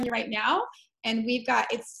you right now. And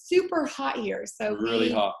it's super hot here. So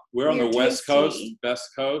really hot. We're on the West Coast, best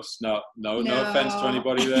coast. No offense to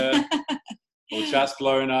anybody there. Well, chat's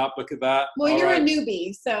blowing up. Look at that. Well, you're a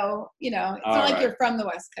newbie, so it's not like you're from the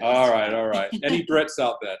West Coast. All right. Any Brits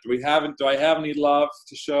out there? Do I have any love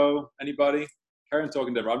to show anybody? Karen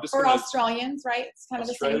talking to everyone. Australians, right? It's kind of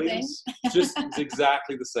the same thing. It's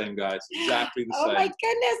exactly the same, guys. Exactly the same. Oh my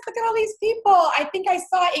goodness! Look at all these people. I think I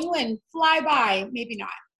saw England fly by. Maybe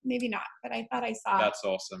not. But I thought I saw. That's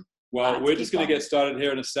awesome. Well, we're just going to get started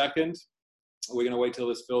here in a second. We're going to wait till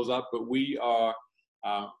this fills up, but we are.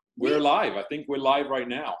 We're live. I think we're live right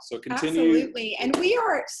now. So continue. Absolutely. And we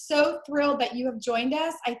are so thrilled that you have joined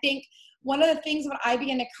us. I think one of the things when I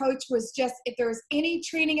began to coach was just if there was any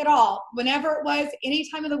training at all, whenever it was, any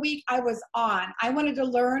time of the week, I was on. I wanted to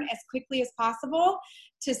learn as quickly as possible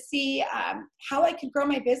to see how I could grow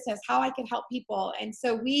my business, how I could help people. And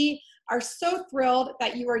so we are so thrilled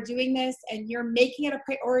that you are doing this and you're making it a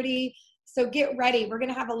priority. So get ready. We're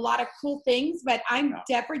going to have a lot of cool things, but I'm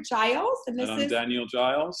Deborah Giles. And I'm Daniel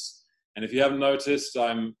Giles. And if you haven't noticed,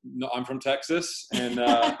 I'm from Texas. And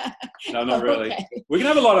no, not really. Okay. We're going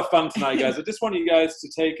to have a lot of fun tonight, guys. I just want you guys to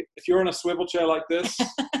if you're on a swivel chair like this,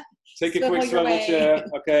 take a quick swivel chair,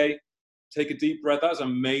 okay? Take a deep breath. That was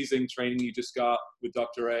amazing training you just got with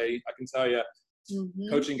Dr. A. I can tell you,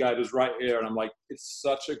 Coaching Guide was right here. And I'm like, it's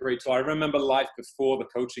such a great tool. I remember life before the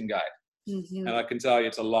Coaching Guide. And I can tell you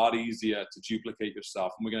it's a lot easier to duplicate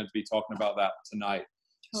yourself. And we're going to be talking about that tonight.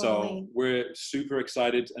 Totally. So we're super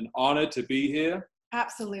excited and honored to be here.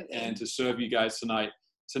 Absolutely. And to serve you guys tonight.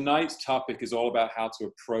 Tonight's topic is all about how to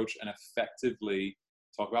approach and effectively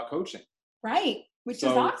talk about coaching. Right. Which is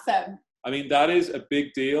awesome. I mean, that is a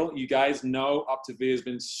big deal. You guys know Optavia has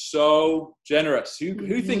been so generous.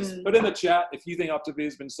 Who thinks, put in the chat if you think Optavia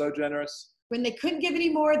has been so generous. When they couldn't give any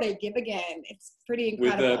more, they give again. It's pretty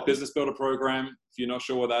incredible. With the Business Builder program, if you're not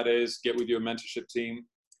sure what that is, get with your mentorship team.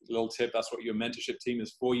 Little tip, that's what your mentorship team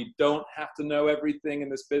is for. You don't have to know everything in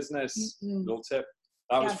this business. Little tip.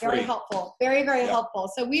 That was free. Very helpful. Very, very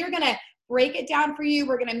helpful. So we are going to break it down for you.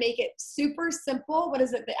 We're going to make it super simple. What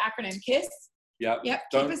is it? The acronym KISS? Yep.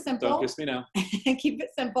 Keep it simple. Don't kiss me now. Keep it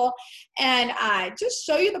simple, and just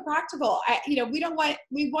show you the practical.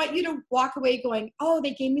 We want you to walk away going, oh,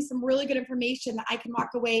 they gave me some really good information that I can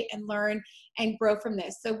walk away and learn and grow from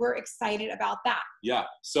this. So we're excited about that. Yeah.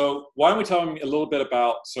 So why don't we tell them a little bit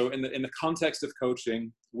about? So in the context of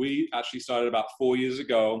coaching, we actually started about 4 years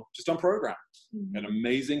ago, just on program, and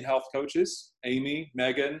amazing health coaches, Amy,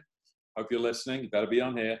 Megan. Hope you're listening. You better be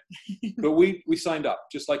on here. But we signed up,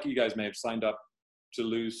 just like you guys may have signed up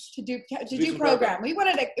to do program. We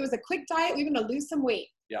wanted it was a quick diet. We wanted to lose some weight.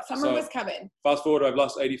 Yeah. Summer was coming. Fast forward, I've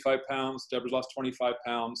lost 85 pounds. Deborah's lost 25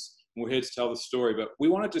 pounds. And we're here to tell the story, but we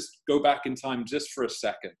want to just go back in time just for a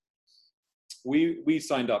second. We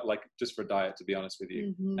signed up just for a diet, to be honest with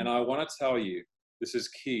you. And I want to tell you, this is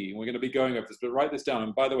key. We're going to be going over this, but write this down.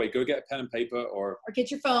 And by the way, go get a pen and paper or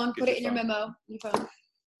get your phone, put it in your memo, your phone.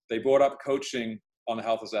 They brought up coaching on the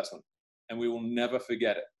health assessment, and we will never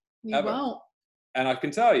forget it. We won't. And I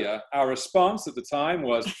can tell you, our response at the time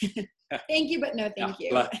was, thank you, but no thank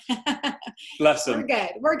you. Bless them. We're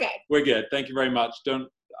good. We're good. Thank you very much.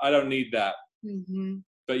 I don't need that.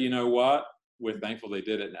 But you know what? We're thankful they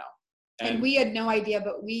did it now. And we had no idea,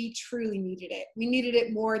 but we truly needed it. We needed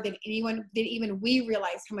it more than anyone did. Even we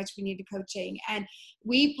realized how much we needed coaching. And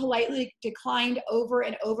we politely declined over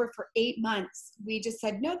and over for 8 months. We just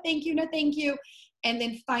said, no, thank you. No, thank you. And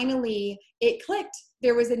then finally it clicked.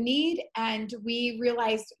 There was a need, and we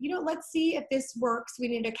realized, let's see if this works. We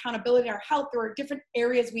need accountability in our health. There were different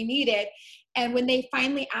areas we needed. And when they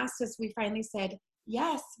finally asked us, we finally said,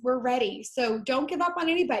 yes, we're ready. So don't give up on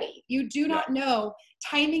anybody. You do not know.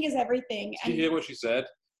 Timing is everything. Did you hear what she said?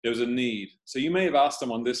 There was a need. So you may have asked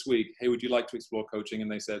someone this week, hey, would you like to explore coaching?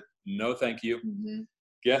 And they said, no, thank you.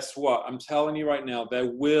 Guess what? I'm telling you right now,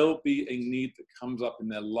 there will be a need that comes up in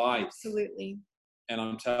their life. Absolutely. And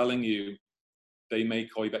I'm telling you, they may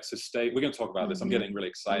call you back. So stay. We're going to talk about this. I'm getting really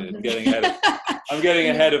excited. I'm getting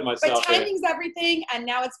ahead of myself. But timing's everything. And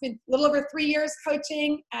now it's been a little over 3 years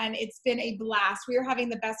coaching, and it's been a blast. We are having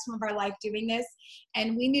the best time of our life doing this,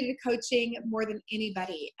 and we needed coaching more than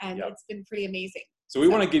anybody. And it's been pretty amazing. So we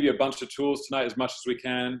want to give you a bunch of tools tonight as much as we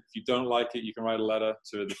can. If you don't like it, you can write a letter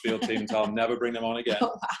to the field team and tell them never bring them on again.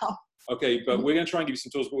 Oh, wow. Okay, but we're going to try and give you some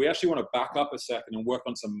tools, but we actually want to back up a second and work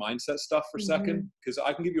on some mindset stuff for a second, because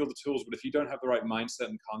I can give you all the tools, but if you don't have the right mindset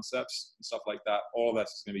and concepts and stuff like that, all of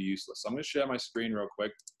that's is going to be useless. So I'm going to share my screen real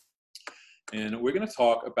quick, and we're going to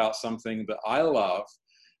talk about something that I love,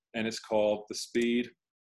 and it's called the speed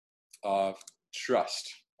of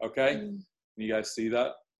trust. Okay? You guys see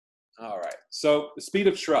that? All right. So the speed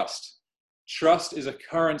of trust. Trust is a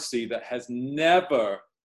currency that has never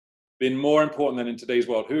been more important than in today's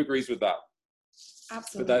world. Who agrees with that?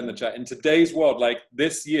 Absolutely. Put that in the chat. In today's world, like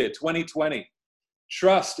this year, 2020,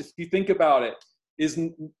 trust, if you think about it,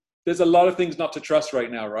 there's a lot of things not to trust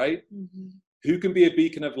right now, right? Mm-hmm. Who can be a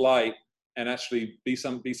beacon of light and actually be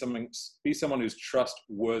someone who's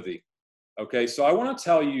trustworthy? Okay, so I want to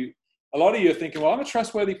tell you, a lot of you are thinking, well, I'm a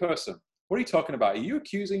trustworthy person. What are you talking about? Are you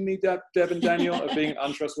accusing me, Deb and Daniel, of being an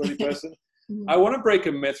untrustworthy person? I want to break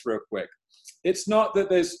a myth real quick. It's not that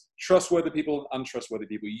there's trustworthy people and untrustworthy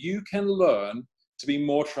people. You can learn to be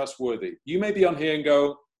more trustworthy. You may be on here and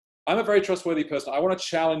go, I'm a very trustworthy person. I want to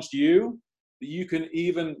challenge you that you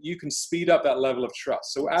can speed up that level of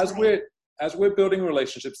trust. So as we're building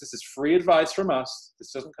relationships, this is free advice from us.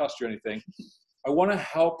 This doesn't cost you anything. I want to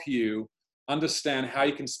help you understand how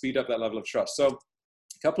you can speed up that level of trust. So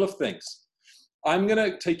a couple of things. I'm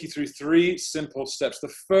going to take you through 3 simple steps.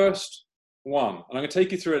 The first one, and I'm going to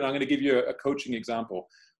take you through it, and I'm going to give you a coaching example.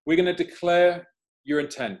 We're going to declare your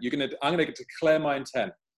intent. I'm going to declare my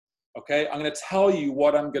intent. Okay? I'm going to tell you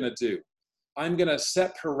what I'm going to do. I'm going to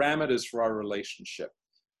set parameters for our relationship.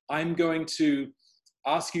 I'm going to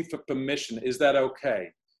ask you for permission. Is that okay?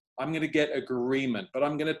 I'm going to get agreement, but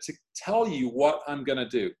I'm going to tell you what I'm going to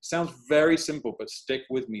do. Sounds very simple, but stick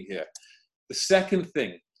with me here. The second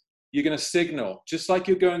thing, you're going to signal, just like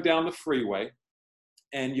you're going down the freeway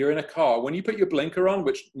and you're in a car. When you put your blinker on,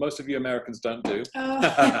 which most of you Americans don't do.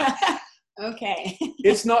 Oh. Okay.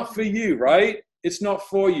 It's not for you, right? It's not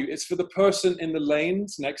for you. It's for the person in the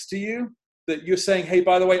lanes next to you that you're saying, hey,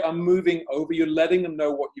 by the way, I'm moving over. You're letting them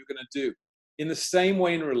know what you're going to do. In the same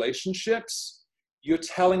way in relationships, you're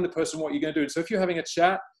telling the person what you're going to do. And so if you're having a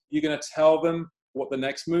chat, you're going to tell them what the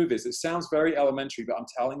next move is. It sounds very elementary, but I'm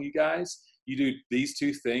telling you guys, you do these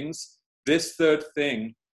 2 things. This third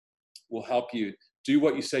thing will help you do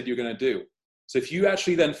what you said you're going to do. So if you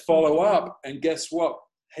actually then follow up, and guess what?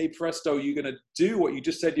 Hey, presto, you're going to do what you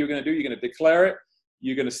just said you're going to do. You're going to declare it.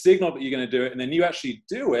 You're going to signal that you're going to do it. And then you actually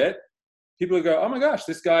do it. People will go, oh my gosh,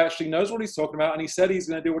 this guy actually knows what he's talking about. And he said he's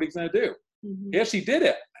going to do what he's going to do. Mm-hmm. He actually did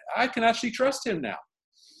it. I can actually trust him now.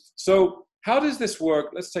 So how does this work?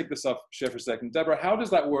 Let's take this off, share for a second. Deborah, how does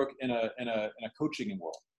that work in a coaching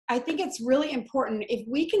world? I think it's really important. If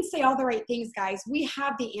we can say all the right things, guys, we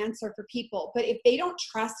have the answer for people. But if they don't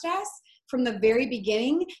trust us from the very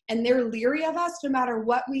beginning and they're leery of us, no matter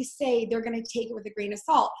what we say, they're going to take it with a grain of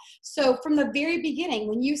salt. So from the very beginning,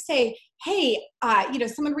 when you say, hey,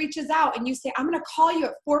 someone reaches out and you say, I'm going to call you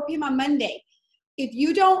at 4 p.m. on Monday. If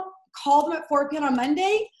you don't call them at 4 p.m. on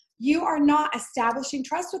Monday, you are not establishing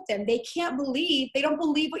trust with them. They don't believe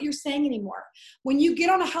what you're saying anymore. When you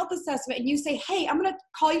get on a health assessment and you say, hey, I'm going to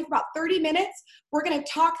call you for about 30 minutes. We're going to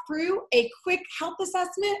talk through a quick health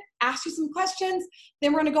assessment, ask you some questions.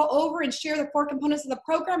 Then we're going to go over and share the 4 components of the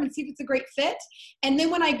program and see if it's a great fit. And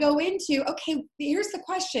then when I go into, okay, here's the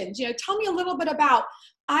questions, tell me a little bit about,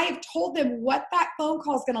 I have told them what that phone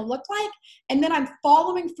call is going to look like, and then I'm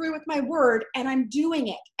following through with my word, and I'm doing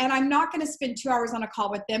it. And I'm not going to spend 2 hours on a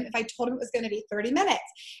call with them if I told them it was going to be 30 minutes.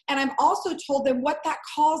 And I've also told them what that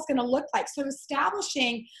call is going to look like. So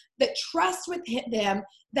establishing the trust with them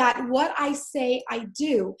that what I say, I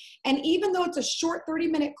do. And even though it's a short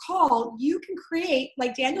 30-minute call, you can create,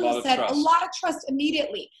 like Daniel said, a lot of trust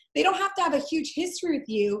immediately. They don't have to have a huge history with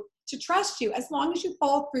you to trust you, as long as you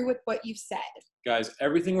follow through with what you've said. Guys,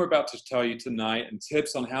 everything we're about to tell you tonight and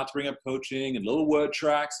tips on how to bring up coaching and little word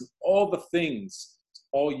tracks and all the things, it's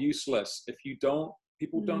all useless if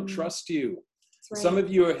people don't trust you. Right. Some of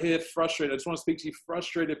you are here frustrated. I just want to speak to you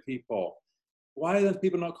frustrated people. Why are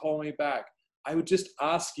people not calling me back? I would just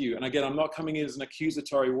ask you, and again, I'm not coming in as an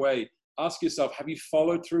accusatory way. Ask yourself, have you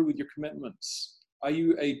followed through with your commitments? Are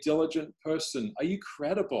you a diligent person? Are you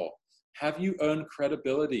credible? Have you earned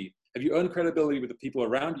credibility? Have you earned credibility with the people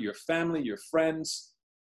around you, your family, your friends?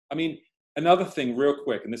 I mean, another thing real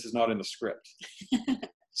quick, and this is not in the script.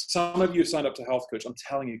 Some of you signed up to Health Coach. I'm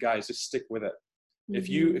telling you guys, just stick with it.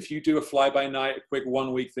 Mm-hmm. If you do a fly-by-night, a quick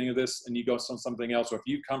 1-week thing of this, and you go on something else, or if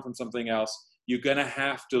you come from something else, you're going to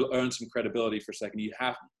have to earn some credibility for a second.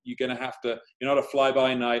 You're not a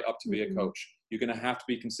fly-by-night up to be a coach. You're going to have to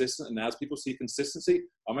be consistent. And as people see consistency,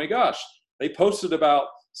 oh my gosh, they posted about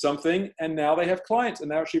something and now they have clients and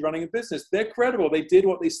they're actually running a business. They're credible. They did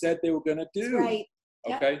what they said they were going to do. That's right.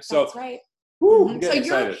 Okay. Yep, so that's right. Woo, I'm getting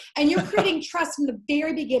excited. You're creating trust from the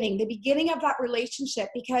very beginning, the beginning of that relationship,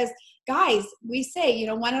 because guys, we say,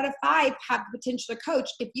 1 out of 5 have the potential to coach.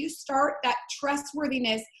 If you start that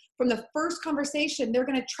trustworthiness from the first conversation, they're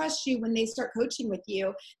going to trust you when they start coaching with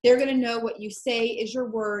you. They're going to know what you say is your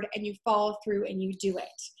word and you follow through and you do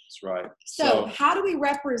it. right. So how do we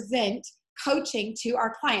represent coaching to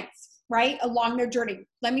our clients, right, along their journey?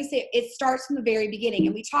 Let me say it starts from the very beginning,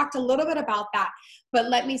 and we talked a little bit about that. But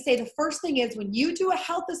let me say the first thing is when you do a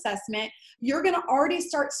health assessment, you're going to already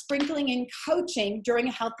start sprinkling in coaching during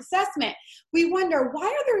a health assessment. We wonder, why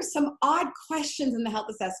are there some odd questions in the health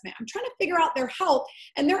assessment? I'm trying to figure out their health,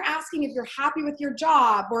 and they're asking if you're happy with your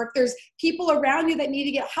job or if there's people around you that need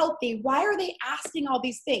to get healthy. Why are they asking all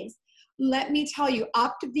these things? Let me tell you,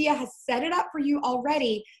 Optavia has set it up for you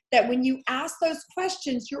already that when you ask those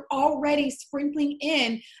questions, you're already sprinkling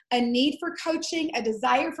in a need for coaching, a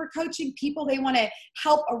desire for coaching, people they want to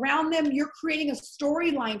help around them. You're creating a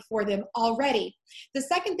storyline for them already. The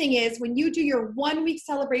second thing is when you do your 1 week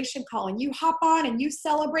celebration call and you hop on and you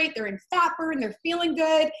celebrate, they're in fat burn, they're feeling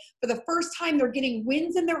good for the first time, they're getting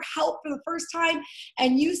wins in their health for the first time,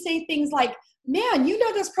 and you say things like, man, you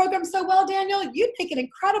know this program so well, Daniel, you'd make an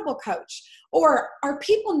incredible coach. Or are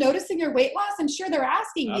people noticing your weight loss? I'm sure they're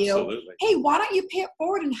asking Absolutely. you, hey, why don't you pay it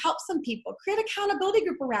forward and help some people? Create an accountability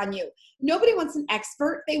group around you. Nobody wants an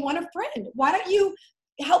expert. They want a friend. Why don't you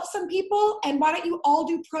help some people, and why don't you all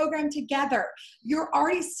do program together? You're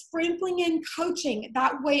already sprinkling in coaching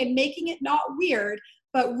that way and making it not weird,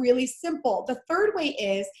 but really simple. The third way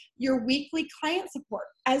is your weekly client support.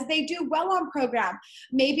 As they do well on program,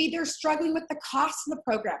 maybe they're struggling with the cost of the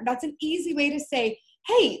program. That's an easy way to say,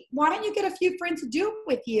 hey, why don't you get a few friends to do it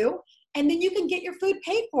with you, and then you can get your food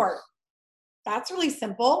paid for. That's really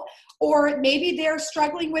simple. Or maybe they're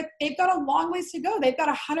struggling with, they've got a long ways to go. They've got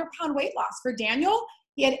a 100-pound weight loss. For Daniel,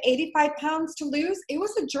 he had 85 pounds to lose. It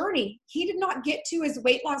was a journey. He did not get to his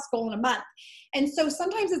weight loss goal in a month. And so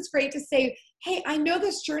sometimes it's great to say, hey, I know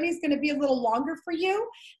this journey is going to be a little longer for you.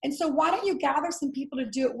 And so why don't you gather some people to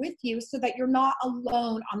do it with you so that you're not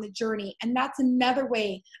alone on the journey? And that's another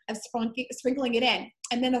way of sprinkling it in.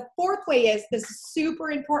 And then the fourth way is, this is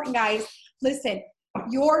super important, guys. Listen,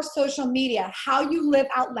 your social media, how you live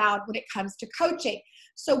out loud when it comes to coaching.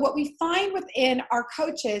 So what we find within our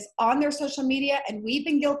coaches on their social media, and we've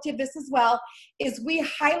been guilty of this as well, is we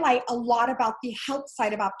highlight a lot about the health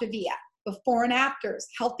side of Optavia. Before and afters,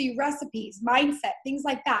 healthy recipes, mindset, things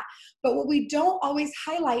like that. But what we don't always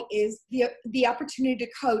highlight is the opportunity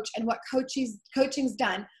to coach and what coaching's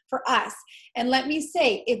done for us. And let me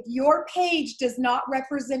say, if your page does not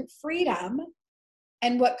represent freedom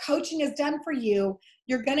and what coaching has done for you,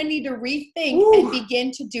 you're going to need to rethink and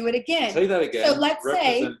begin to do it again. Say that again. So let's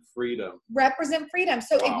say represent freedom.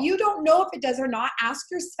 So if you don't know if it does or not, ask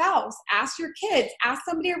your spouse, ask your kids, ask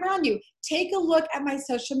somebody around you. Take a look at my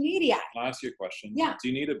social media. Can I ask you a question? Yeah. Do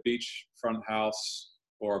you need a beachfront house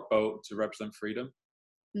or a boat to represent freedom?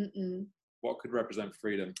 Mm-mm. What could represent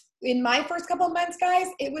freedom? In my first couple of months, guys,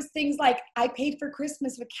 it was things like I paid for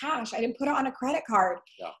Christmas with cash. I didn't put it on a credit card.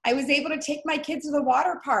 Yeah. I was able to take my kids to the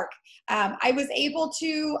water park. I was able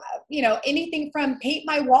to, anything from paint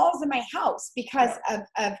my walls in my house because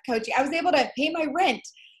of coaching. I was able to pay my rent.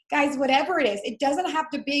 Guys, whatever it is, it doesn't have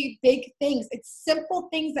to be big things. It's simple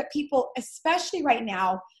things that people, especially right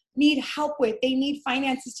now, need help with. They need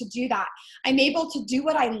finances to do that. I'm able to do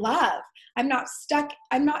what I love. I'm not stuck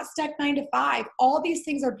 9 to 5. All these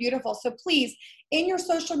things are beautiful. So please, in your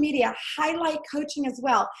social media, highlight coaching as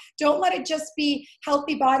well. Don't let it just be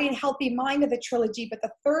healthy body and healthy mind of the trilogy, but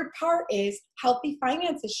the third part is healthy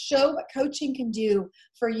finances. Show what coaching can do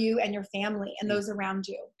for you and your family and those around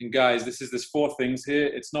you. And guys, there's 4 things here.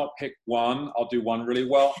 It's not pick one, I'll do one really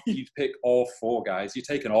well. You pick all 4, guys. You're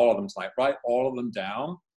taking all of them tonight. Write all of them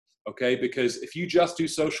down, okay? Because if you just do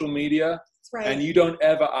social media and you don't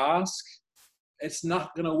ever ask, it's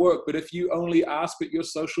not going to work. But if you only ask, but your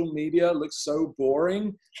social media looks so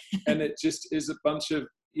boring and it just is a bunch of,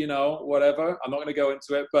 whatever. I'm not going to go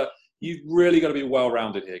into it, but you've really got to be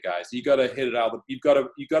well-rounded here, guys. You got to hit it out. You've got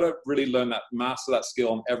to really learn that, master that skill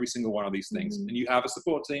on every single one of these things. And you have a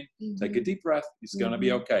support team. Take a deep breath. It's going to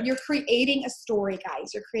be okay. You're creating a story,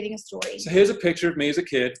 guys. You're creating a story. So here's a picture of me as a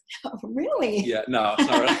kid. Oh, really? Yeah, no, it's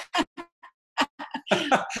not really.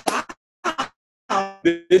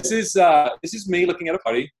 This is me looking at a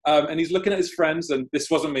party, and he's looking at his friends, and this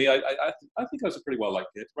wasn't me. I think I was a pretty well-liked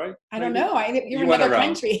kid, right? I don't know. You're in another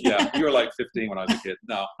country. Yeah, you were like 15 when I was a kid.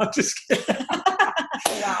 No, I'm just kidding.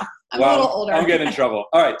 Wow. I'm a little older. I'm getting in trouble.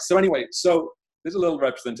 All right, so anyway, there's a little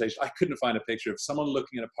representation. I couldn't find a picture of someone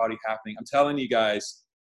looking at a party happening. I'm telling you guys,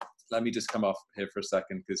 let me just come off here for a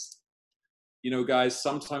second, because guys,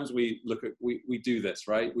 sometimes we do this,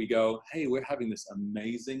 right? We go, hey, we're having this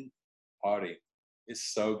amazing party.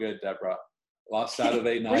 It's so good, Deborah. Last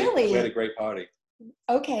Saturday night, Really? we had a great party.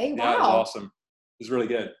 Okay, wow. Yeah, it was awesome. It was really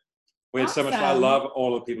good. We had so much fun. I love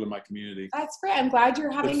all the people in my community. That's great. I'm glad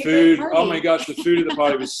you're having the a food, great party. oh my gosh, the food at the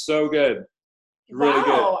party was so good. Really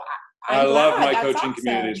good. I love my coaching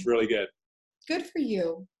community. It's really good. Good for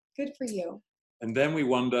you. Good for you. And then we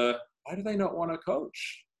wonder, why do they not want to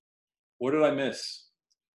coach? What did I miss?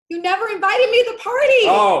 You never invited me to the party.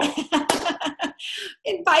 Oh.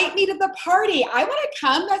 Invite me to the party. I want to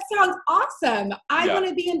come. That sounds awesome. I want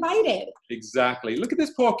to be invited. Exactly. Look at this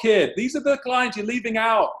poor kid. These are the clients you're leaving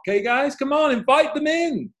out. Okay, guys, come on, invite them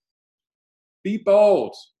in. Be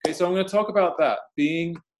bold. Okay, so I'm going to talk about that,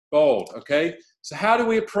 being bold. Okay, so how do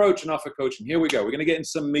we approach and offer coaching? Here we go. We're going to get in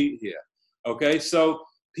some meat here. Okay, so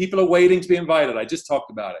people are waiting to be invited. I just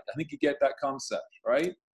talked about it. I think you get that concept,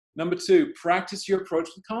 right? Number 2, practice your approach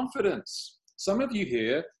with confidence. Some of you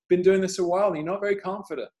here been doing this a while and you're not very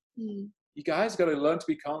confident. You guys got to learn to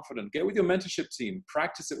be confident. Get with your mentorship team,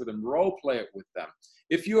 practice it with them, role play it with them.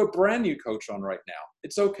 If you're a brand new coach on right now,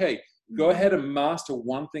 it's okay. Go ahead and master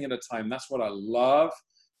one thing at a time. That's what I love.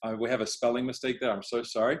 We have a spelling mistake there. I'm so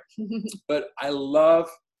sorry. But I love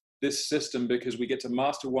this system because we get to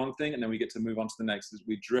master one thing and then we get to move on to the next as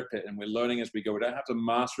we drip it and we're learning as we go. We don't have to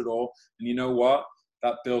master it all. And you know what?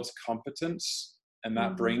 That builds competence and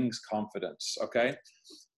that brings confidence, okay?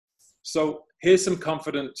 So here's some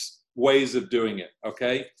confidence ways of doing it,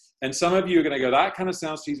 okay? And some of you are going to go, that kind of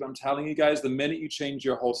sounds cheesy, but I'm telling you guys, the minute you change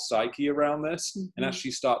your whole psyche around this and actually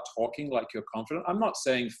start talking like you're confident, I'm not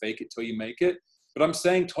saying fake it till you make it, but I'm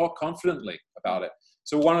saying talk confidently about it.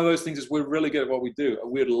 So one of those things is we're really good at what we do.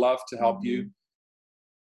 We'd love to help you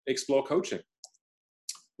explore coaching.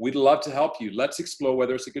 We'd love to help you. Let's explore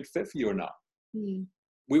whether it's a good fit for you or not.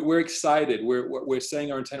 We're excited. We're saying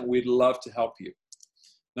our intent. We'd love to help you.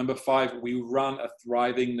 Number 5, we run a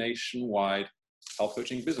thriving nationwide health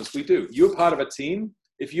coaching business. We do. You're part of a team.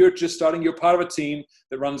 If you're just starting, you're part of a team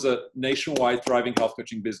that runs a nationwide thriving health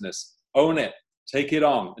coaching business. Own it. Take it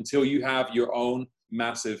on until you have your own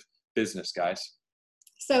massive business, guys.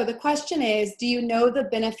 So the question is, do you know the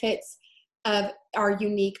benefits of our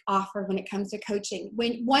unique offer when it comes to coaching?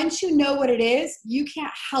 Once you know what it is, you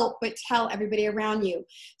can't help but tell everybody around you.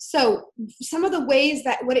 So some of the ways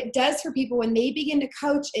that what it does for people when they begin to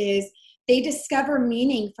coach is they discover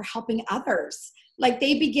meaning for helping others. Like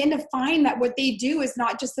they begin to find that what they do is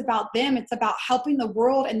not just about them, it's about helping the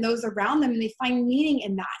world and those around them, and they find meaning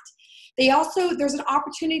in that. There's an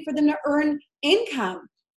opportunity for them to earn income.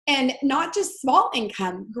 And not just small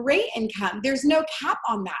income, great income. There's no cap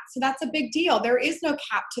on that. So that's a big deal. There is no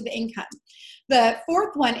cap to the income. The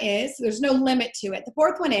 4th one is, there's no limit to it. The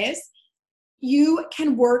 4th one is you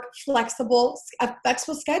can work a flexible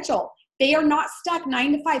schedule. They are not stuck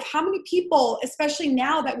 9 to 5. How many people, especially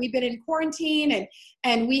now that we've been in quarantine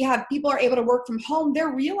and we have people are able to work from home,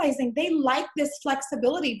 they're realizing they like this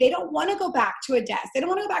flexibility. They don't want to go back to a desk. They don't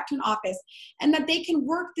want to go back to an office, and that they can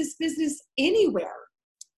work this business anywhere.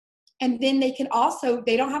 And then they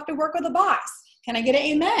don't have to work with a boss. Can I get an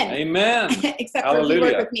amen? Amen. Except for if you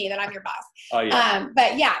work with me, then I'm your boss. Oh, yeah.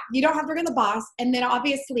 But yeah, you don't have to work with the boss. And then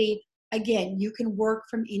obviously, again, you can work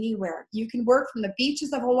from anywhere. You can work from the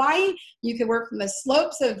beaches of Hawaii. You can work from the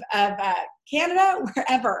slopes of Canada,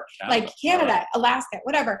 wherever. Like Canada, Alaska,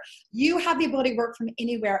 whatever. You have the ability to work from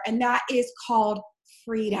anywhere. And that is called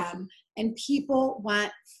freedom. And people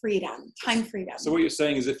want freedom, time freedom. So what you're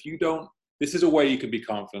saying is this is a way you can be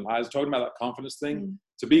confident. I was talking about that confidence thing.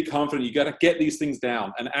 To be confident, you got to get these things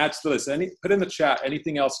down and add to the list. Put in the chat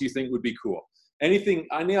anything else you think would be cool.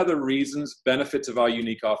 Any other reasons, benefits of our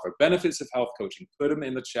unique offer, benefits of health coaching, put them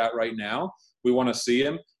in the chat right now. We want to see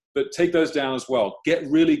them, but take those down as well. Get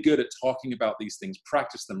really good at talking about these things.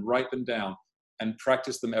 Practice them, write them down, and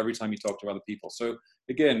practice them every time you talk to other people. So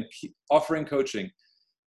again, keep offering coaching.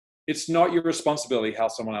 It's not your responsibility how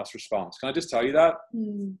someone else responds. Can I just tell you that?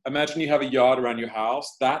 Imagine you have a yard around your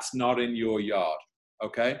house. That's not in your yard,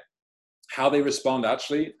 okay? How they respond,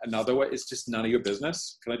 actually, another way, it's just none of your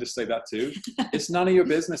business. Can I just say that too? It's none of your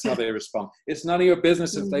business how they respond. It's none of your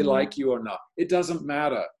business if they like you or not. It doesn't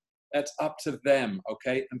matter. That's up to them,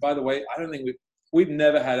 okay? And by the way, I don't think we've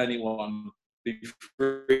never had anyone be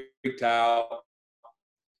freaked out.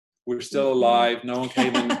 We're still alive. No one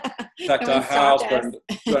came and attacked our house, burned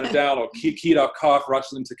it down, or keyed our car for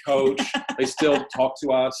rushing to coach. They still talk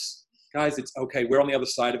to us. Guys, it's okay. We're on the other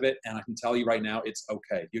side of it, and I can tell you right now, it's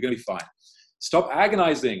okay. You're going to be fine. Stop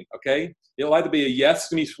agonizing, okay? It'll either be a yes, it's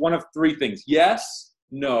going to be one of 3 things. Yes,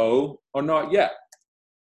 no, or not yet.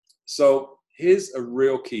 So here's a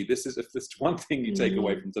real key. This is if there's one thing you take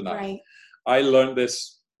away from tonight. Right. I learned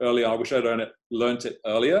this early on. I wish I'd learned it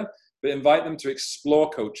earlier. But invite them to explore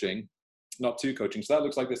coaching, not to coaching. So that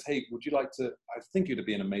looks like this. Hey, would you like to? I think you'd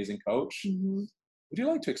be an amazing coach. would you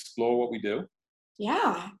like to explore what we do?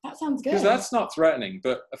 Yeah, that sounds good. Because that's not threatening.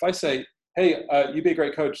 But if I say, hey, you'd be a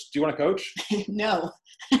great coach. Do you want to coach? No.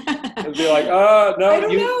 It'd be like, no. I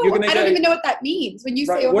don't know. I don't even know what that means. When you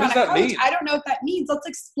say, what does that coach, mean? I don't know what that means. Let's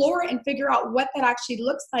explore it and figure out what that actually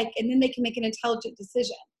looks like, and then they can make an intelligent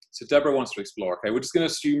decision. So Deborah wants to explore. Okay, we're just going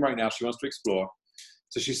to assume right now she wants to explore.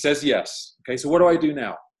 So she says yes. Okay, so what do I do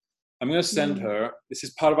now? I'm going to send her. This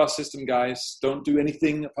is part of our system, guys. Don't do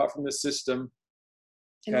anything apart from this system.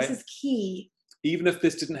 Okay? And this is key. Even if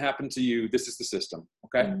this didn't happen to you, this is the system.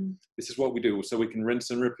 Okay, this is what we do. So we can rinse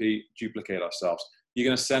and repeat, duplicate ourselves. You're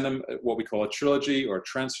going to send them what we call a trilogy or a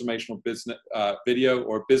transformational business video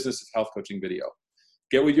or business of health coaching video.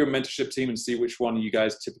 Get with your mentorship team and see which one you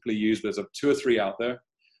guys typically use. There's 2 or 3 out there.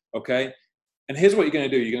 Okay. And here's what you're going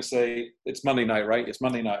to do. You're going to say, it's Monday night, right? It's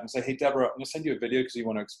Monday night. And say, hey, Deborah, I'm going to send you a video because you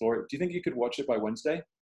want to explore it. Do you think you could watch it by Wednesday?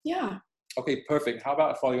 Yeah. Okay, perfect. How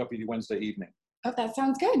about I follow up with you Wednesday evening? Oh, that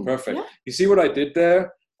sounds good. Perfect. Yeah. You see what I did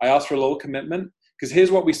there? I asked for a little commitment because here's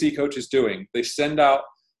what we see coaches doing. They send out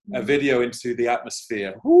a video into the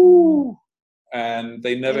atmosphere. Woo! And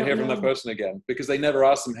they never hear from that person again because they never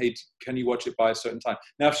asked them, hey, can you watch it by a certain time?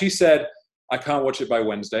 Now, if she said, I can't watch it by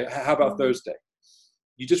Wednesday, how about Thursday?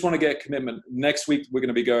 You just want to get a commitment. Next week, we're going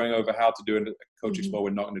to be going over how to do a coach explore.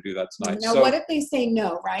 We're not going to do that tonight. Now, what if they say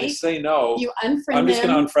no, right? They say no. You unfriend them. I'm just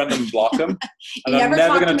going to unfriend them and block them. And I'm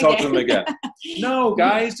never going to talk to them again. No,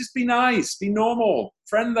 guys, just be nice. Be normal.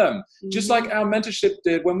 Friend them. Just like our mentorship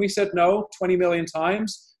did when we said no 20 million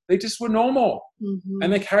times. They just were normal.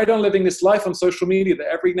 And they carried on living this life on social media that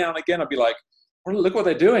every now and again I'd be like, oh, look what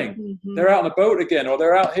they're doing. They're out on the boat again, or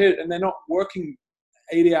they're out here and they're not working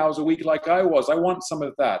 80 hours a week like I was. I want some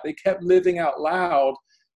of that. They kept living out loud.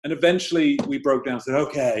 And eventually we broke down and said,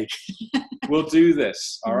 okay, we'll do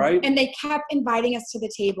this. All right. And they kept inviting us to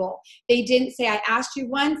the table. They didn't say, I asked you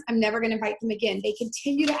once, I'm never going to invite them again. They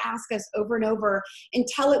continue to ask us over and over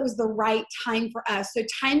until it was the right time for us. So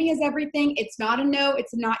timing is everything. It's not a no,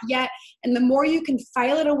 it's a not yet. And the more you can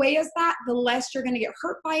file it away as that, the less you're going to get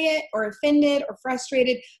hurt by it or offended or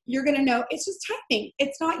frustrated. You're going to know it's just timing.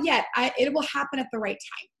 It's not yet. It will happen at the right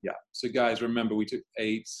time. Yeah. So guys, remember we took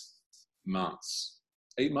 8 months.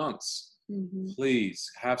 8 months. Please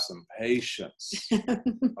have some patience.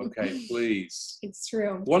 Okay, please. It's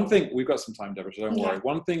true. One thing, we've got some time, Deborah, so don't worry.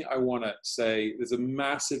 One thing I want to say, there's a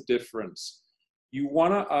massive difference. You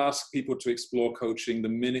want to ask people to explore coaching the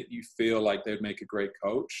minute you feel like they'd make a great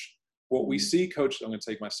coach. What we see I'm going to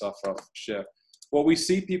take myself off, Chef. What we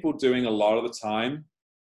see people doing a lot of the time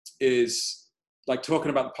is like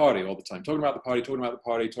talking about the party all the time. Talking about the party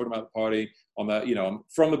on the,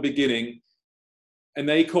 from the beginning. And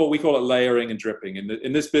we call it layering and dripping.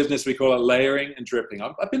 In this business, we call it layering and dripping.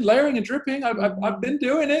 I've been layering and dripping. I've been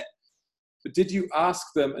doing it. But did you ask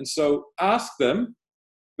them? And so ask them.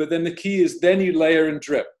 But then the key is then you layer and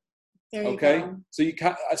drip. There you go. So you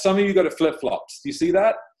can't. Some of you got to flip flops. Do you see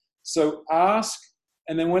that? So ask,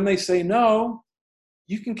 and then when they say no,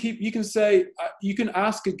 you can say, you can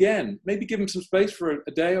ask again. Maybe give them some space for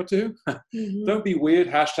a day or two. Don't be weird.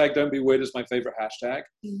 Hashtag don't be weird is my favorite hashtag.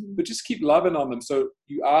 But just keep loving on them. So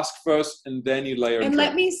you ask first and then you layer. And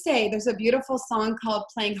let me say, there's a beautiful song called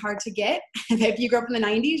Playing Hard to Get. If you grew up in the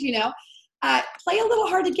 90s, play a little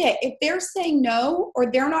hard to get. If they're saying no,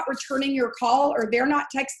 or they're not returning your call, or they're not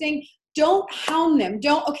texting, don't hound them.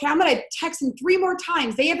 I'm going to text them 3 more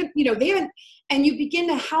times. They haven't, and you begin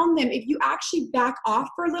to hound them. If you actually back off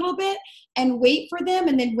for a little bit and wait for them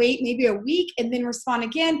and then wait maybe a week and then respond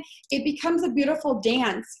again, it becomes a beautiful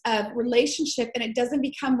dance of relationship. And it doesn't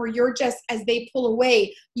become where you're just, as they pull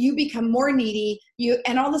away, you become more needy.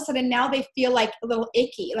 And all of a sudden now they feel like a little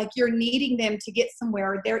icky, like you're needing them to get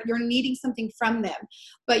somewhere. You're needing something from them,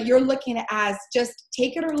 but you're looking at it as just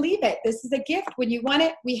take it or leave it. This is a gift. When you want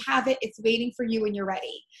it, we have it. It's waiting for you when you're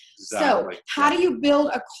ready. Exactly. So how do you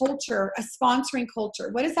build a culture, a sponsoring culture?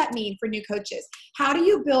 What does that mean for new coaches? How do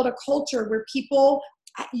you build a culture where people,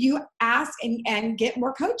 you ask and get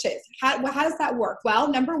more coaches? How does that work?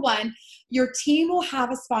 Well, number 1, your team will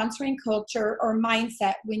have a sponsoring culture or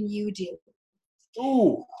mindset when you do.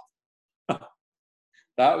 Ooh,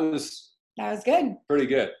 that was good. Pretty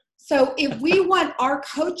good. So if we want our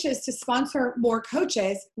coaches to sponsor more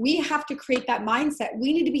coaches, we have to create that mindset.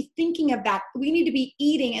 We need to be thinking of that. We need to be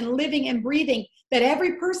eating and living and breathing that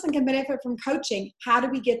every person can benefit from coaching. How do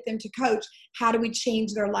we get them to coach? How do we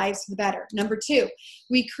change their lives for the better? Number 2,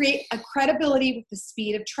 we create a credibility with the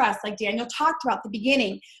speed of trust. Like Daniel talked about at the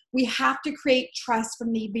beginning, We have to create trust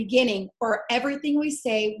from the beginning, or everything we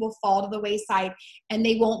say will fall to the wayside and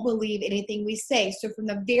they won't believe anything we say. So from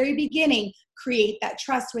the very beginning, create that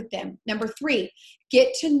trust with them. Number 3,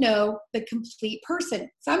 get to know the complete person.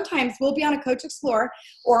 Sometimes we'll be on a Coach Explore,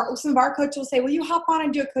 or some of our coaches will say, will you hop on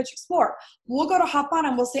and do a Coach Explore? We'll go to hop on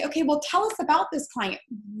and we'll say, okay, well, tell us about this client.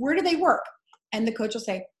 Where do they work? And the coach will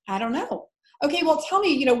say, I don't know. Okay, well, tell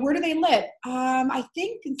me, where do they live? I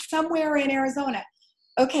think somewhere in Arizona.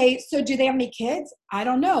 Okay, so do they have any kids? I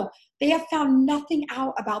don't know. They have found nothing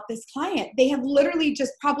out about this client. They have literally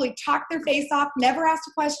just probably talked their face off, never asked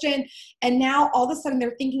a question, and now all of a sudden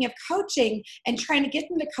they're thinking of coaching and trying to get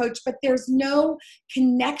them to coach, but there's no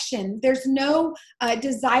connection. There's no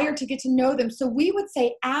desire to get to know them. So we would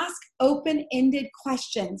say ask open-ended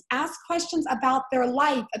questions. Ask questions about their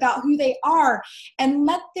life, about who they are, and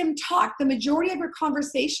let them talk. The majority of your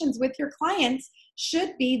conversations with your clients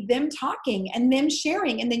should be them talking and them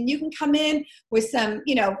sharing. And then you can come in with some,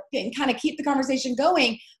 and kind of keep the conversation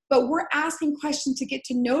going. But we're asking questions to get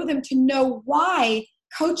to know them, to know why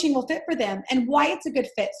coaching will fit for them and why it's a good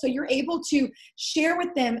fit. So you're able to share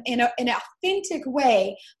with them in an authentic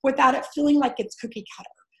way without it feeling like it's cookie cutter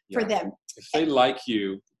for them. If they like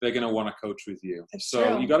you, they're going to want to coach with you. That's so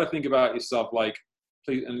true. You got to think about yourself like,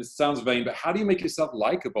 please, and it sounds vain, but how do you make yourself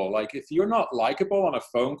likable? Like if you're not likable on a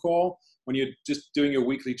phone call, when you're just doing your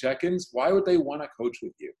weekly check-ins, why would they want to coach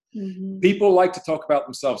with you? Mm-hmm. People like to talk about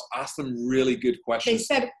themselves. Ask them really good questions. They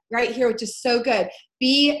said right here, which is so good,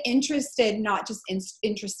 be interested, not just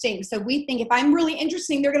interesting. So we think if I'm really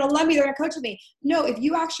interesting, they're going to love me, they're going to coach with me. No, if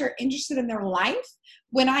you actually are interested in their life,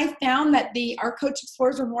 when I found that our Coach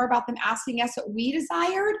Explorers were more about them asking us what we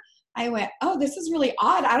desired, I went, oh, this is really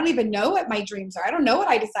odd. I don't even know what my dreams are. I don't know what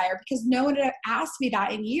I desire because no one had asked me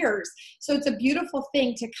that in years. So it's a beautiful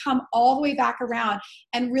thing to come all the way back around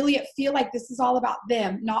and really feel like this is all about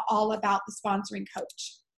them, not all about the sponsoring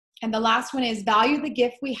coach. And the last one is value the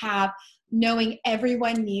gift we have, knowing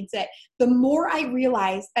everyone needs it. The more I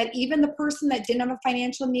realize that even the person that didn't have a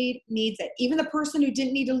financial need needs it, even the person who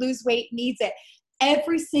didn't need to lose weight needs it.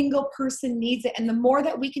 Every single person needs it. And the more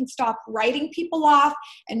that we can stop writing people off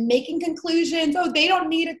and making conclusions, oh, they don't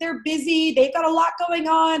need it, they're busy, they've got a lot going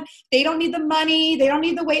on, they don't need the money, they don't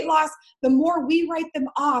need the weight loss, the more we write them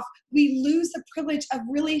off, we lose the privilege of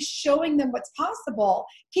really showing them what's possible.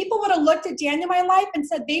 People would have looked at Daniel in my life and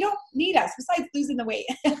said, they don't need us, besides losing the weight,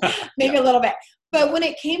 maybe a little bit. But when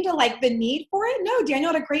it came to like the need for it, no,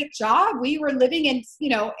 Daniel had a great job. We were living in,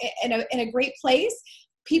 in a great place.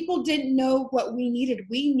 People didn't know what we needed.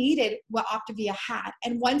 We needed what Optavia had.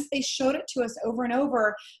 And once they showed it to us over and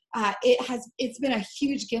over, it's been a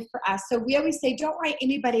huge gift for us. So we always say, don't write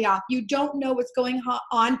anybody off. You don't know what's going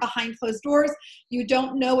on behind closed doors. You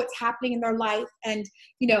don't know what's happening in their life. And,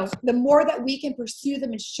 the more that we can pursue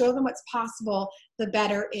them and show them what's possible, the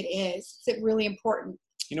better it is. It's really important.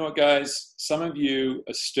 You know what, guys? Some of you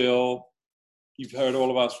are still, you've heard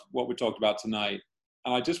all of us, what we talked about tonight.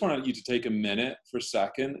 And I just wanted you to take a minute for a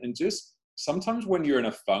second and just sometimes when you're in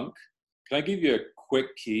a funk, can I give you a quick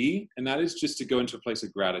key? And that is just to go into a place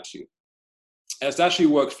of gratitude. It actually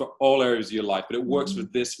works for all areas of your life, but it works for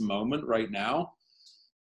this moment right now.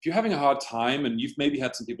 If you're having a hard time and you've maybe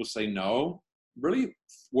had some people say no, really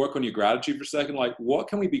work on your gratitude for a second. Like, what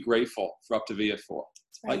can we be grateful for Optavia for?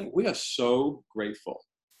 Right. Like, we are so grateful.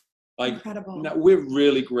 Like, incredible. We're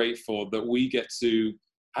really grateful that we get to,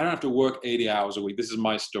 I don't have to work 80 hours a week. This is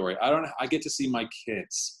my story. I get to see my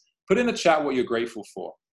kids. Put in the chat what you're grateful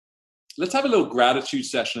for. Let's have a little gratitude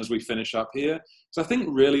session as we finish up here. So I think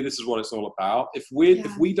really this is what it's all about. If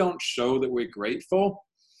we don't show that we're grateful,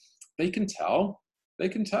 they can tell. They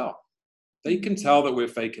can tell. They can tell that we're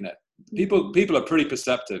faking it. People are pretty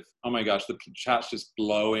perceptive. Oh my gosh, the chat's just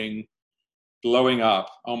blowing up.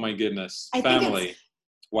 Oh my goodness. Family.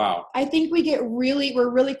 Wow. I think we're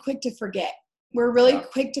really quick to forget. We're really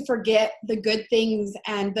quick to forget the good things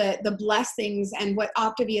and the blessings and what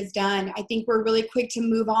Optavia has done. I think we're really quick to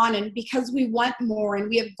move on, and because we want more and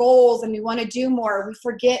we have goals and we want to do more, we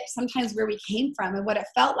forget sometimes where we came from and what it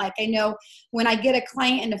felt like. I know when I get a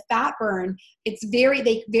client in a fat burn,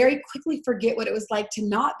 they very quickly forget what it was like to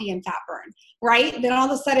not be in fat burn, right? Then all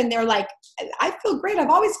of a sudden they're like, I feel great. I've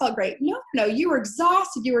always felt great. No, you were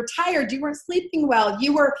exhausted. You were tired. You weren't sleeping well.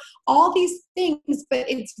 You were all these things, but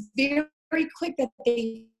it's very quick that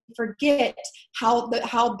they forget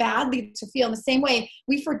how badly to feel. In the same way,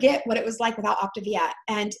 we forget what it was like without OPTAVIA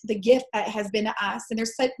and the gift that has been to us. And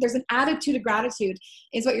there's an attitude of gratitude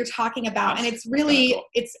is what you're talking about. And it's really, cool.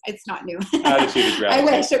 It's not new. Attitude of gratitude. I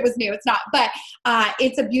wish it was new. It's not, but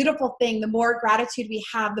it's a beautiful thing. The more gratitude we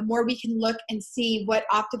have, the more we can look and see what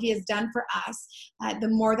OPTAVIA has done for us, the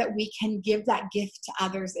more that we can give that gift to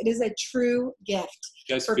others. It is a true gift.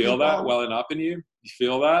 You guys feel that welling up in you? You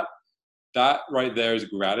feel that? That right there is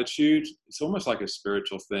gratitude. It's almost like a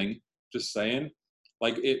spiritual thing, just saying.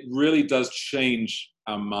 Like it really does change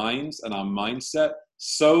our minds and our mindset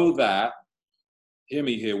so that, hear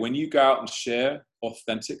me here, when you go out and share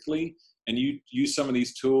authentically and you use some of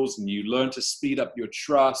these tools and you learn to speed up your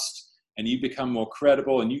trust and you become more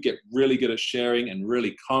credible and you get really good at sharing and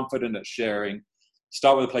really confident at sharing,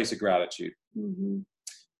 start with a place of gratitude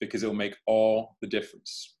because it will make all the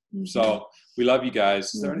difference. So we love you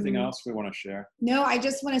guys. Is there anything else we want to share? No, I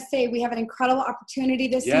just want to say we have an incredible opportunity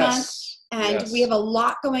this month. And we have a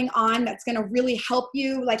lot going on that's going to really help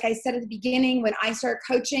you. Like I said at the beginning, when I started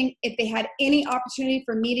coaching, if they had any opportunity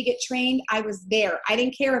for me to get trained, I was there. I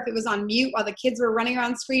didn't care if it was on mute while the kids were running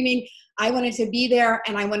around screaming. I wanted to be there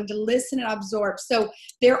and I wanted to listen and absorb. So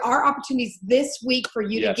there are opportunities this week for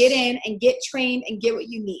you to get in and get trained and get what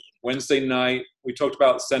you need. Wednesday night, we talked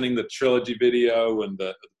about sending the trilogy video and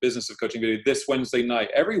the business of coaching video this Wednesday night.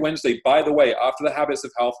 Every Wednesday, by the way, after the Habits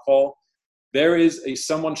of Health call, there is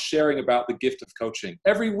someone sharing about the gift of coaching.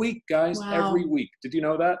 Every week, guys, every week. Did you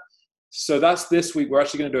know that? So that's this week. We're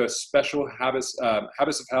actually going to do a special Habits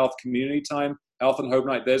of Health community time, Health and Hope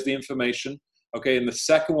Night. There's the information. Okay, and the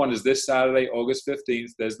second one is this Saturday, August 15th.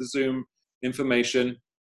 There's the Zoom information,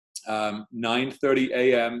 9:30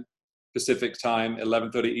 a.m. Pacific time,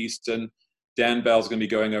 11:30 Eastern. Dan Bell's going to be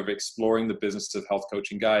going over exploring the business of health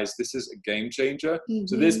coaching. Guys, this is a game changer.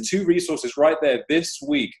 So there's 2 resources right there this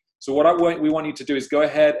week. So what we want you to do is go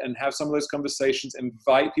ahead and have some of those conversations,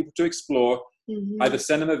 invite people to explore, either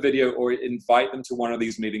send them a video or invite them to one of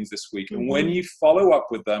these meetings this week. And when you follow up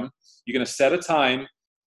with them, you're going to set a time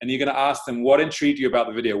and you're going to ask them what intrigued you about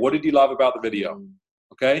the video. What did you love about the video?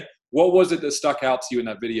 Okay? What was it that stuck out to you in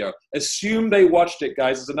that video? Assume they watched it,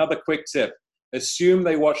 guys. It's another quick tip. Assume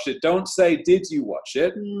they watched it. Don't say, did you watch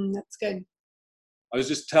it? That's good. I was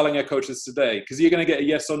just telling our coaches today, because you're going to get a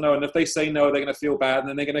yes or no. And if they say no, they're going to feel bad. And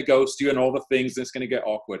then they're going to ghost you and all the things. And it's going to get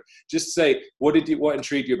awkward. Just say, what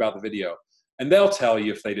intrigued you about the video? And they'll tell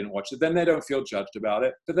you if they didn't watch it. Then they don't feel judged about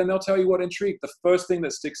it. But then they'll tell you what intrigued. The first thing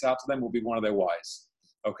that sticks out to them will be one of their whys.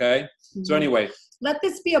 Okay? So anyway. Let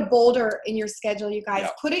this be a boulder in your schedule, you guys.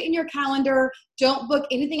 Put it in your calendar. Don't book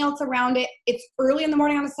anything else around it. It's early in the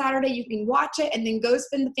morning on a Saturday. You can watch it and then go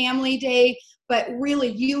spend the family day. But really,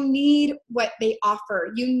 you need what they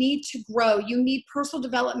offer. You need to grow. You need personal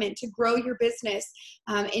development to grow your business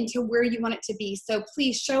into where you want it to be. So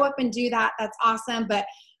please show up and do that. That's awesome. But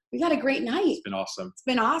we got a great night. It's been awesome. It's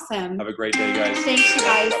been awesome. Have a great day, guys. Thanks, you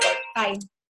guys. Bye.